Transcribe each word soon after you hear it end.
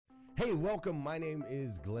Hey, welcome. My name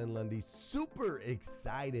is Glenn Lundy. Super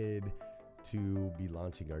excited to be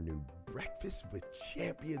launching our new Breakfast with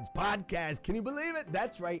Champions podcast. Can you believe it?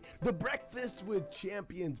 That's right. The Breakfast with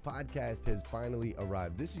Champions podcast has finally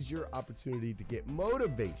arrived. This is your opportunity to get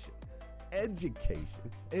motivation, education,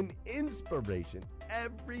 and inspiration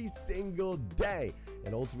every single day.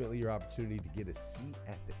 And ultimately, your opportunity to get a seat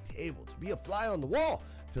at the table, to be a fly on the wall,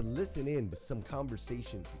 to listen in to some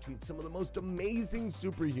conversations between some of the most amazing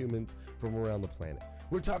superhumans from around the planet.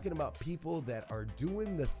 We're talking about people that are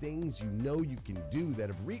doing the things you know you can do, that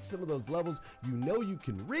have reached some of those levels you know you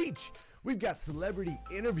can reach. We've got celebrity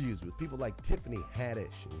interviews with people like Tiffany Haddish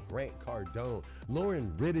and Grant Cardone,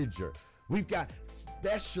 Lauren Rittiger. We've got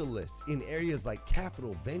specialists in areas like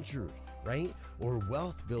capital ventures, right? Or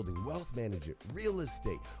wealth building, wealth management, real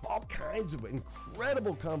estate, all kinds of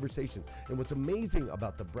incredible conversations. And what's amazing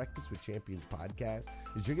about the Breakfast with Champions podcast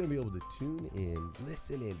is you're going to be able to tune in,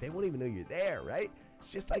 listen in. They won't even know you're there, right? It's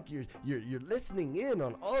just like you're listening in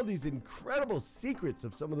on all these incredible secrets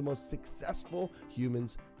of some of the most successful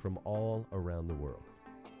humans from all around the world.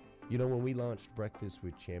 You know, when we launched Breakfast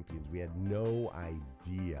with Champions, we had no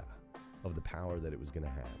idea of the power that it was going to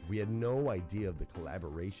have. We had no idea of the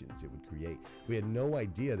collaborations it would create. We had no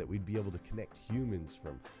idea that we'd be able to connect humans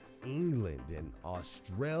from England and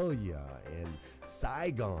Australia and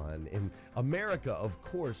Saigon and America, of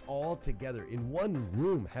course, all together in one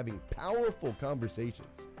room having powerful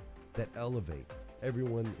conversations that elevate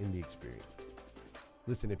everyone in the experience.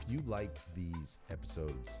 Listen, if you like these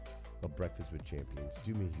episodes of Breakfast with Champions,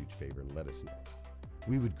 do me a huge favor and let us know.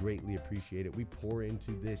 We would greatly appreciate it. We pour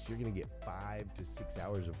into this. You're going to get 5 to 6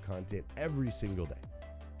 hours of content every single day,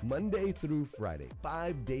 Monday through Friday,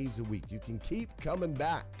 5 days a week. You can keep coming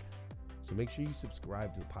back. So make sure you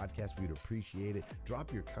subscribe to the podcast. We'd appreciate it.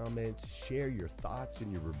 Drop your comments, share your thoughts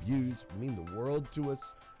and your reviews. It mean the world to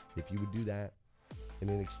us if you would do that. And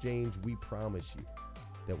in exchange, we promise you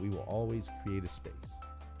that we will always create a space,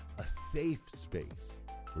 a safe space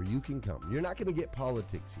where you can come. You're not going to get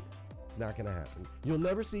politics here. It's not going to happen. You'll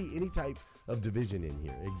never see any type of division in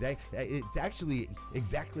here. It's actually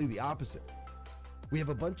exactly the opposite. We have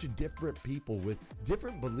a bunch of different people with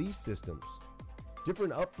different belief systems,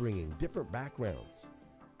 different upbringing, different backgrounds.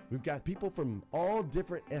 We've got people from all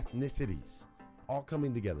different ethnicities all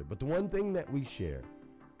coming together. But the one thing that we share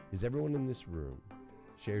is everyone in this room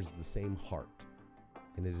shares the same heart.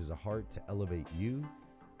 And it is a heart to elevate you,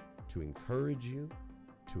 to encourage you,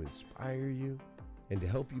 to inspire you, and to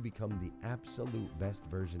help you become the absolute best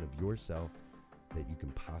version of yourself that you can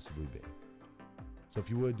possibly be. So if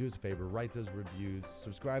you would, do us a favor, write those reviews,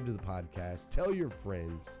 subscribe to the podcast, tell your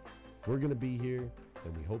friends. We're going to be here,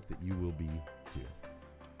 and we hope that you will be too.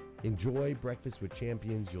 Enjoy Breakfast with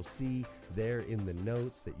Champions. You'll see there in the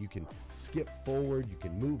notes that you can skip forward, you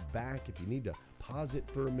can move back. If you need to pause it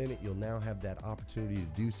for a minute, you'll now have that opportunity to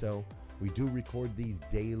do so. We do record these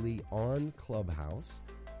daily on Clubhouse.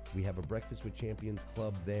 We have a Breakfast with Champions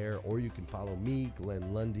club there, or you can follow me,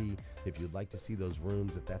 Glenn Lundy, if you'd like to see those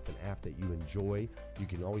rooms. If that's an app that you enjoy, you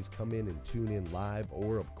can always come in and tune in live,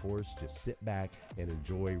 or of course, just sit back and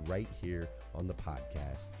enjoy right here on the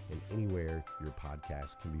podcast and anywhere your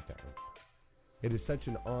podcast can be found. It is such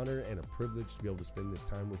an honor and a privilege to be able to spend this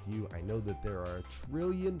time with you. I know that there are a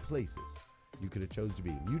trillion places you could have chose to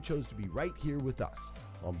be. You chose to be right here with us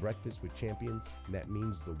on Breakfast with Champions, and that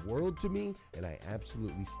means the world to me, and I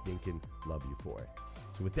absolutely stinking love you for it.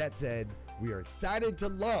 So with that said, we are excited to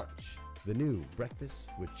launch the new Breakfast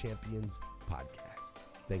with Champions podcast.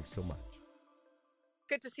 Thanks so much.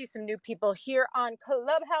 Good to see some new people here on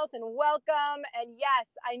Clubhouse, and welcome. And yes,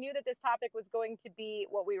 I knew that this topic was going to be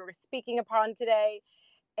what we were speaking upon today.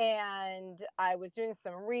 And I was doing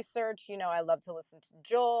some research. You know, I love to listen to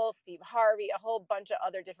Joel, Steve Harvey, a whole bunch of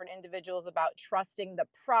other different individuals about trusting the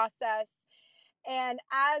process. And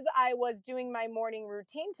as I was doing my morning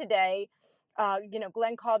routine today,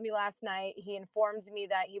 Glenn called me last night. He informed me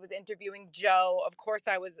that he was interviewing Joe. Of course,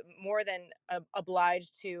 I was more than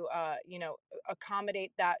obliged to,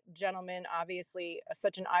 accommodate that gentleman. Obviously,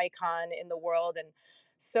 such an icon in the world, and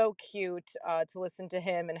so cute to listen to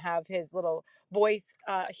him and have his little voice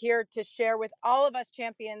here to share with all of us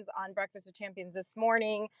champions on Breakfast with Champions this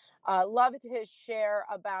morning. Loved his share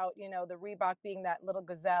about, the Reebok being that little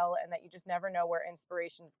gazelle, and that you just never know where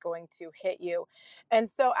inspiration is going to hit you. And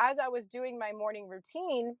so as I was doing my morning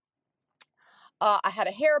routine, I had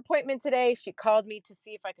a hair appointment today. She called me to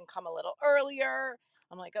see if I can come a little earlier.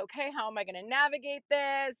 I'm like, okay, how am I going to navigate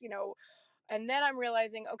this? And then I'm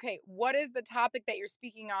realizing, okay, what is the topic that you're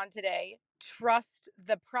speaking on today? Trust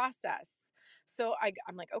the process. So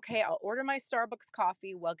I'm like, okay, I'll order my Starbucks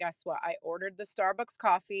coffee. Well, guess what? I ordered the Starbucks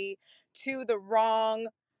coffee to the wrong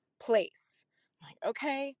place. I'm like,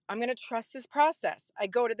 okay, I'm going to trust this process. I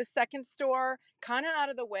go to the second store, kind of out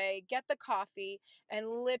of the way, get the coffee, and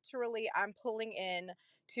literally I'm pulling in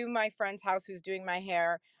to my friend's house who's doing my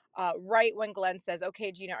hair. Right when Glenn says,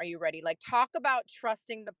 okay, Gina, are you ready? Like, talk about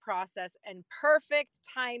trusting the process and perfect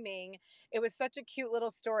timing. It was such a cute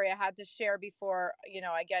little story I had to share before,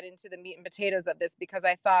 I get into the meat and potatoes of this, because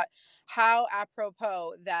I thought how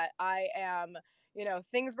apropos that I am,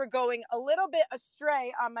 things were going a little bit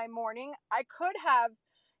astray on my morning. I could have,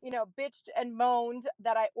 bitched and moaned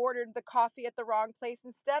that I ordered the coffee at the wrong place.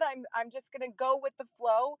 Instead, I'm just going to go with the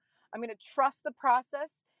flow. I'm going to trust the process,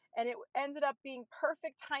 and it ended up being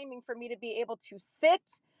perfect timing for me to be able to sit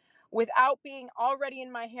without being already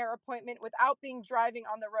in my hair appointment, without being driving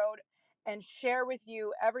on the road, and share with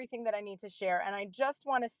you everything that I need to share. And I just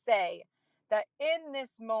want to say that in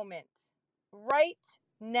this moment, right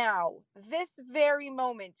now, this very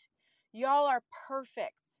moment, y'all are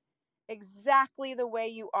perfect exactly the way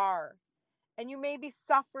you are. And you may be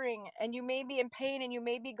suffering, and you may be in pain, and you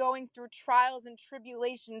may be going through trials and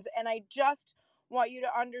tribulations. And I just want you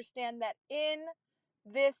to understand that in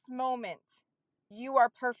this moment, you are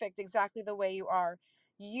perfect exactly the way you are.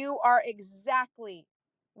 You are exactly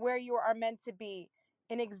where you are meant to be,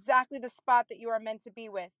 in exactly the spot that you are meant to be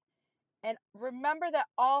with. And remember that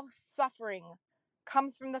all suffering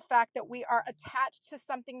comes from the fact that we are attached to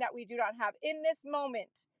something that we do not have. In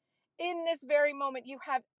this very moment, you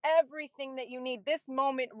have everything that you need. This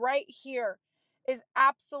moment right here is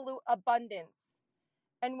absolute abundance.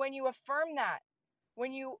 And when you affirm that,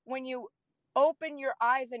 when you open your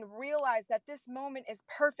eyes and realize that this moment is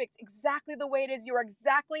perfect exactly the way it is, you're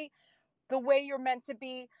exactly the way you're meant to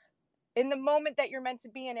be, in the moment that you're meant to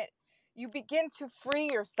be in it, you begin to free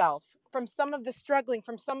yourself from some of the struggling,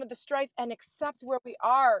 from some of the strife, and accept where we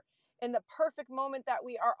are in the perfect moment that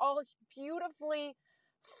we are all beautifully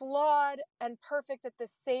flawed and perfect at the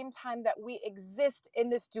same time, that we exist in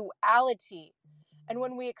this duality. And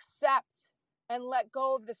when we accept and let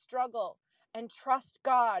go of the struggle and trust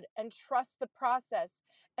God and trust the process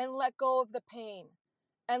and let go of the pain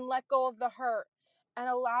and let go of the hurt and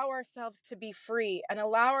allow ourselves to be free and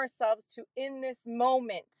allow ourselves to, in this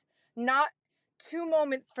moment, not 2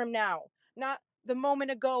 moments from now, not the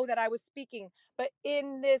moment ago that I was speaking, but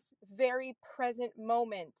in this very present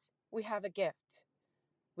moment, we have a gift.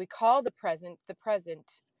 We call the present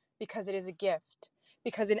because it is a gift.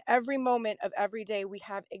 Because in every moment of every day, we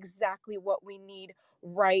have exactly what we need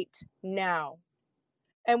right now.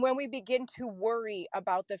 And when we begin to worry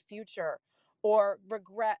about the future or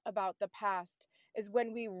regret about the past, is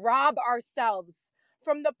when we rob ourselves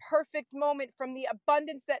from the perfect moment, from the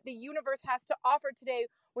abundance that the universe has to offer today,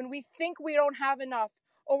 when we think we don't have enough,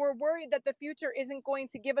 or we're worried that the future isn't going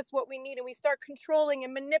to give us what we need, and we start controlling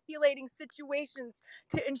and manipulating situations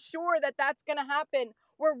to ensure that that's going to happen.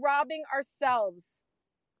 We're robbing ourselves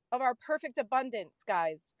of our perfect abundance,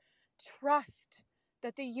 guys. Trust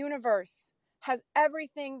that the universe has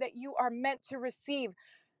everything that you are meant to receive.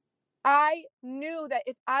 I knew that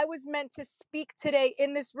if I was meant to speak today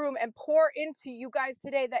in this room and pour into you guys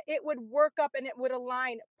today, that it would work up and it would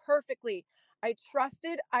align perfectly. I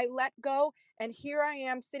trusted, I let go, and here I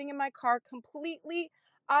am sitting in my car, completely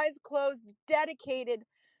eyes closed, dedicated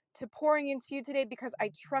to pouring into you today, because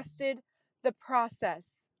I trusted the process.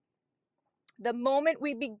 The moment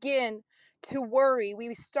we begin to worry,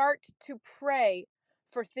 we start to pray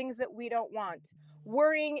for things that we don't want.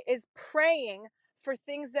 Worrying is praying for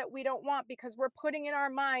things that we don't want, because we're putting in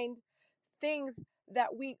our mind things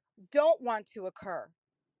that we don't want to occur.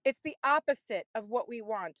 It's the opposite of what we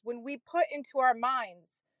want. When we put into our minds,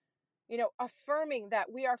 affirming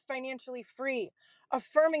that we are financially free,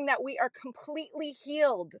 affirming that we are completely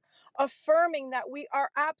healed, affirming that we are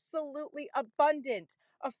absolutely abundant,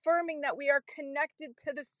 affirming that we are connected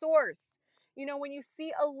to the source. When you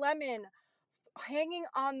see a lemon hanging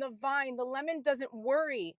on the vine, the lemon doesn't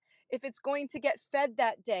worry if it's going to get fed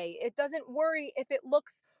that day. It doesn't worry if it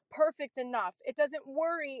looks perfect enough. It doesn't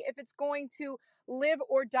worry if it's going to live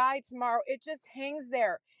or die tomorrow. It just hangs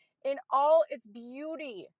there in all its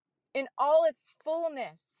beauty, in all its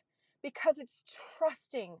fullness, because it's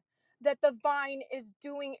trusting that the vine is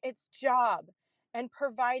doing its job and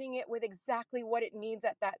providing it with exactly what it needs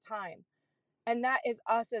at that time. And that is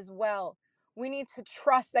us as well. We need to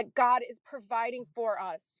trust that God is providing for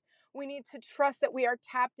us. We need to trust that we are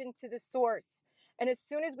tapped into the source. And as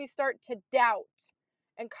soon as we start to doubt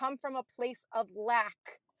and come from a place of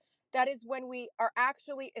lack, that is when we are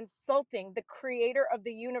actually insulting the creator of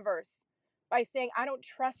the universe by saying, I don't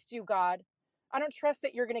trust you, God. I don't trust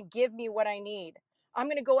that you're going to give me what I need. I'm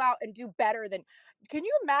going to go out and do better than. Can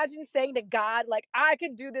you imagine saying to God, like, I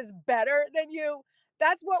could do this better than you?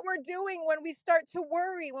 That's what we're doing when we start to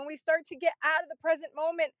worry, when we start to get out of the present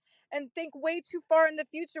moment and think way too far in the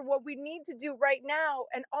future. What we need to do right now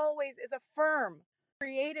and always is affirm,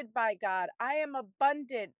 created by God. I am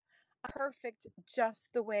abundant, perfect, just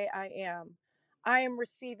the way I am. I am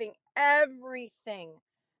receiving everything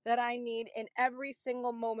that I need in every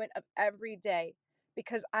single moment of every day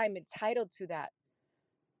because I'm entitled to that,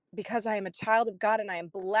 because I am a child of God and I am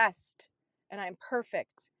blessed and I am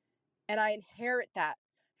perfect and I inherit that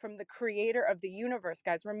from the creator of the universe,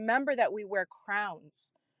 guys. Remember that we wear crowns.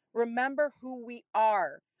 Remember who we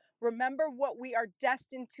are. Remember what we are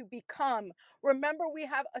destined to become. Remember we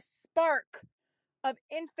have a spark of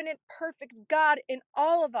infinite, perfect God in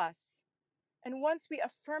all of us. And once we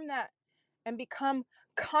affirm that and become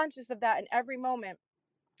conscious of that in every moment,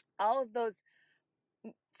 all of those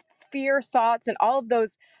fear thoughts and all of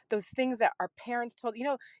those things that our parents told,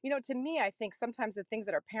 to me, I think sometimes the things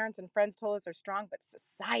that our parents and friends told us are strong, but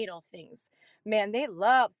societal things, man,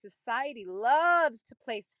 society loves to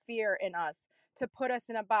place fear in us, to put us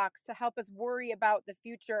in a box, to help us worry about the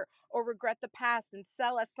future or regret the past and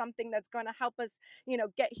sell us something that's going to help us,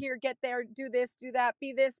 get here, get there, do this, do that,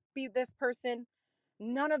 be this person.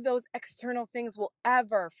 None of those external things will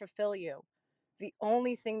ever fulfill you. The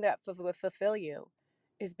only thing that will fulfill you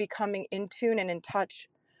is becoming in tune and in touch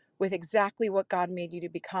with exactly what God made you to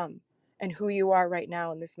become and who you are right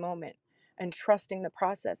now in this moment, and trusting the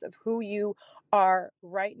process of who you are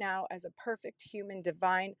right now as a perfect human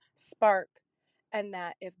divine spark, and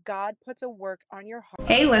that if God puts a work on your heart.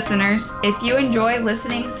 Hey listeners, if you enjoy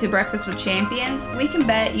listening to Breakfast with Champions, we can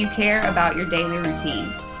bet you care about your daily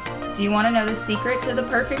routine. Do you want to know the secret to the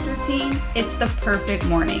perfect routine? It's the perfect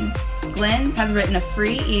morning. Glenn has written a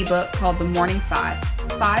free ebook called The Morning 5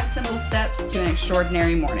 Simple Steps to an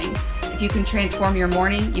Extraordinary Morning. If you can transform your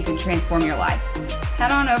morning, you can transform your life.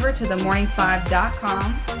 Head on over to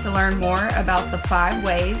themorning5.com to learn more about the 5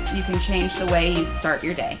 ways you can change the way you start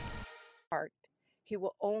your day. He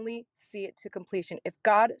will only see it to completion. If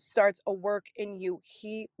God starts a work in you,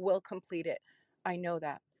 he will complete it. I know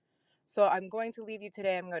that. So I'm going to leave you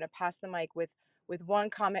today. I'm going to pass the mic with one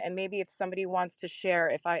comment, and maybe if somebody wants to share,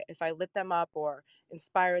 if I lit them up or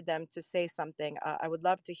inspired them to say something, I would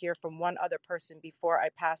love to hear from one other person before I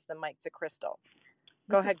pass the mic to Crystal.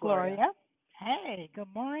 Go ahead, Gloria. Hey,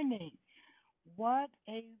 good morning. What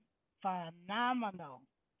a phenomenal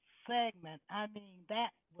segment. I mean, that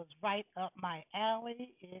was right up my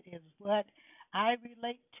alley. It is what I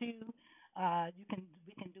relate to.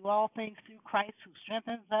 We can do all things through Christ who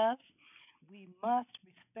strengthens us. We must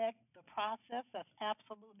respect the process. That's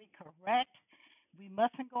absolutely correct. We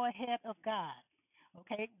mustn't go ahead of God.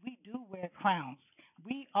 Okay? We do wear crowns.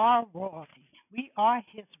 We are royalty. We are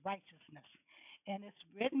his righteousness. And it's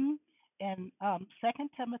written in 2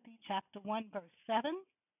 Timothy chapter 1, verse 7,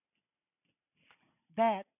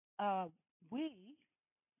 that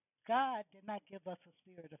God did not give us a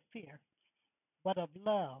spirit of fear, but of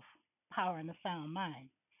love, power, and a sound mind.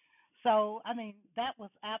 So, I mean, that was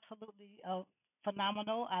absolutely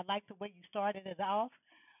phenomenal. I like the way you started it off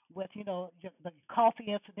with, the coffee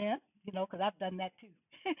incident, because I've done that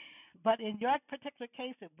too. But in your particular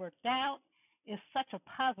case, it worked out. It's such a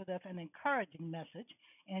positive and encouraging message.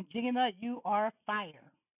 And Gina, you are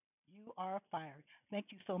fire. You are fire. Thank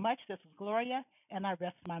you so much. This is Gloria, and I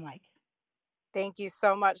rest my mic. Thank you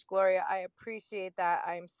so much, Gloria. I appreciate that.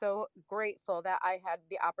 I am so grateful that I had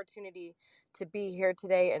the opportunity to be here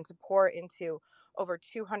today and to pour into over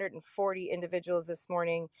 240 individuals this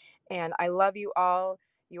morning. And I love you all.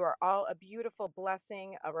 You are all a beautiful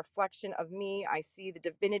blessing, a reflection of me. I see the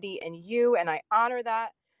divinity in you, and I honor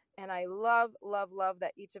that. And I love, love, love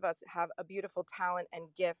that each of us have a beautiful talent and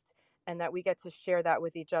gift, and that we get to share that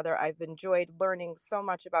with each other. I've enjoyed learning so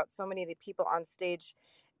much about so many of the people on stage,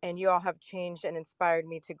 and you all have changed and inspired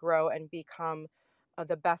me to grow and become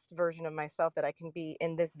the best version of myself that I can be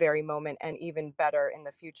in this very moment, and even better in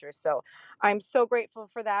the future. So I'm so grateful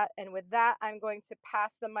for that. And with that, I'm going to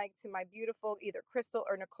pass the mic to my beautiful either Crystal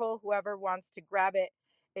or Nicole, whoever wants to grab it.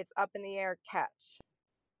 It's up in the air. Catch.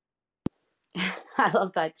 I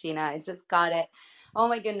love that, Gina. I just got it. Oh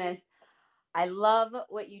my goodness. I love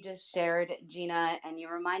what you just shared, Gina, and you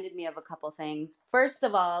reminded me of a couple things. First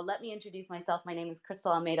of all, let me introduce myself. My name is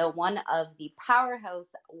Crystal Almeida, one of the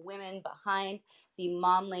powerhouse women behind the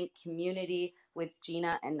MomLink community with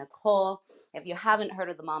Gina and Nicole. If you haven't heard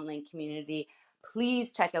of the MomLink community,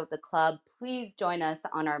 please check out the club. Please join us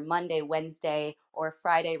on our Monday, Wednesday, or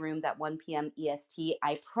Friday rooms at 1 p.m. EST.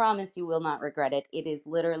 I promise you will not regret it. It is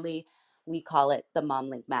literally We call it the Mom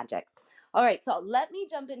Link magic. All right, so let me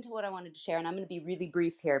jump into what I wanted to share, and I'm going to be really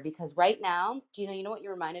brief here because right now, Gina, you know what you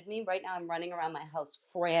reminded me? Right now I'm running around my house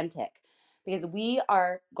frantic because we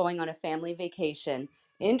are going on a family vacation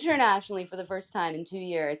internationally for the first time in 2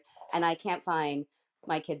 years, and I can't find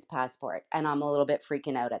my kid's passport, and I'm a little bit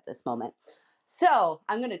freaking out at this moment. So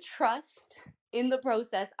I'm going to trust in the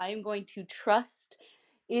process. I am going to trust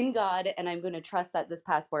in God, and I'm going to trust that this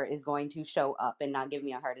passport is going to show up and not give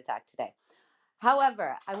me a heart attack today.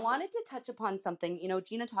 However, I wanted to touch upon something. You know,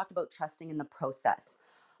 Gina talked about trusting in the process.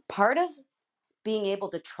 Part of being able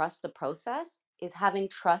to trust the process is having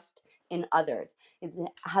trust in others, is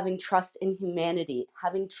having trust in humanity,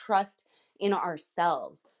 having trust in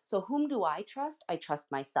ourselves. So whom do I trust? I trust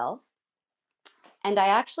myself. And I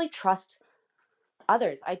actually trust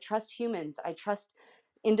others. I trust humans. I trust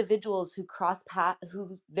individuals who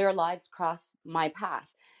who their lives cross my path.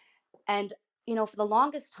 And you know, for the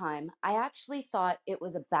longest time, I actually thought it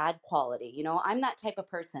was a bad quality. You know, I'm that type of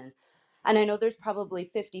person, and I know there's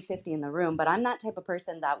probably 50-50 in the room, but I'm that type of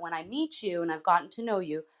person that when I meet you and I've gotten to know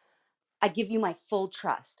you, I give you my full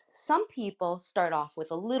trust. Some people start off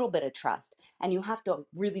with a little bit of trust, and you have to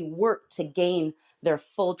really work to gain their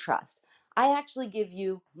full trust. I actually give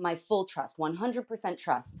you my full trust, 100%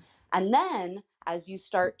 trust. And then as you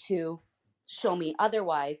start to show me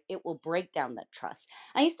otherwise, it will break down that trust.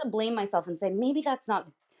 I used to blame myself and say, maybe that's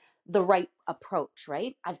not the right approach,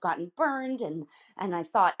 right? I've gotten burned and I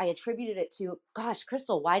thought I attributed it to, gosh,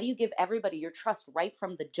 Crystal, why do you give everybody your trust right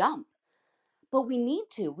from the jump? But we need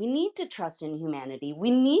to trust in humanity.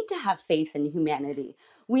 We need to have faith in humanity.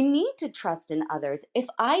 We need to trust in others. If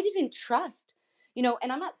I didn't trust, you know,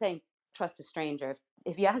 and I'm not saying trust a stranger.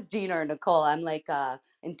 If you ask Gina or Nicole, I'm like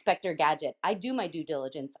Inspector Gadget. I do my due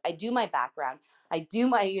diligence. I do my background. I do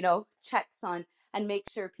my, you know, checks on and make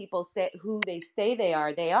sure people say who they say they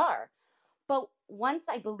are, they are. But once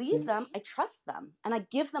I believe them, I trust them and I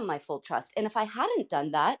give them my full trust. And if I hadn't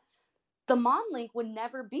done that, the Mom Link would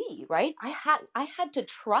never be, right? I had to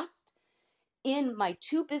trust in my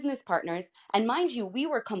two business partners. And mind you, we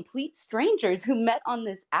were complete strangers who met on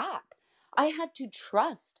this app. I had to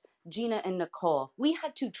trust Gina and Nicole. We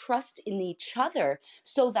had to trust in each other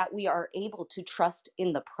so that we are able to trust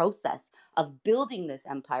in the process of building this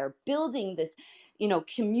empire, building this, you know,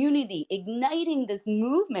 community, igniting this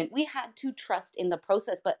movement. We had to trust in the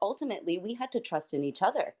process, but ultimately we had to trust in each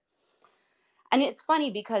other. And it's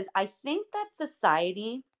funny because I think that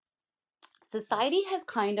society has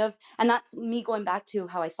kind of, and that's me going back to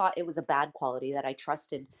how I thought it was a bad quality that I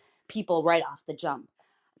trusted people right off the jump.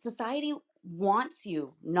 Society wants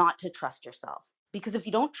you not to trust yourself because if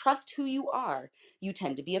you don't trust who you are, you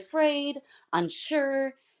tend to be afraid,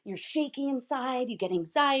 unsure, you're shaky inside, you get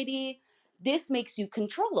anxiety. This makes you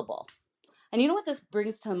controllable. And you know what this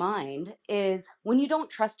brings to mind is when you don't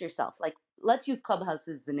trust yourself, like let's use Clubhouse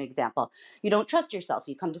as an example. You don't trust yourself.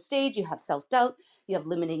 You come to stage, you have self-doubt, you have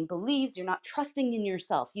limiting beliefs, you're not trusting in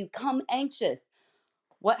yourself. You come anxious.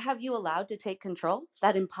 What have you allowed to take control?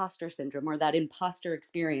 That imposter syndrome or that imposter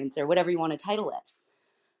experience or whatever you want to title it.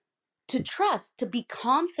 To trust, to be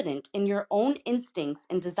confident in your own instincts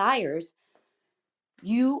and desires,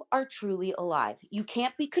 you are truly alive. You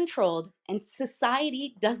can't be controlled, and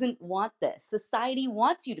society doesn't want this. Society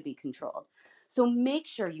wants you to be controlled. So make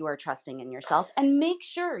sure you are trusting in yourself and make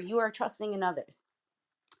sure you are trusting in others.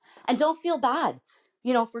 And don't feel bad,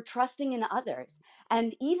 you know, for trusting in others.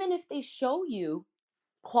 And even if they show you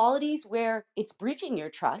qualities where it's breaching your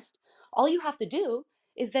trust, all you have to do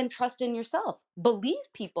is then trust in yourself. Believe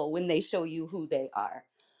people when they show you who they are.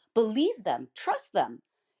 Believe them, trust them.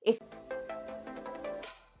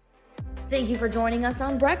 Thank you for joining us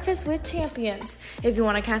on Breakfast with Champions. If you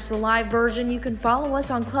want to catch the live version, you can follow us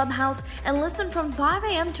on Clubhouse and listen from 5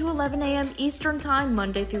 a.m. to 11 a.m. Eastern Time,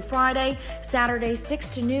 Monday through Friday, Saturdays 6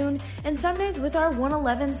 to noon, and Sundays with our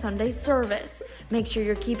 111 Sunday service. Make sure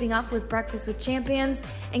you're keeping up with Breakfast with Champions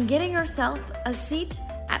and getting yourself a seat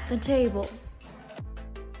at the table.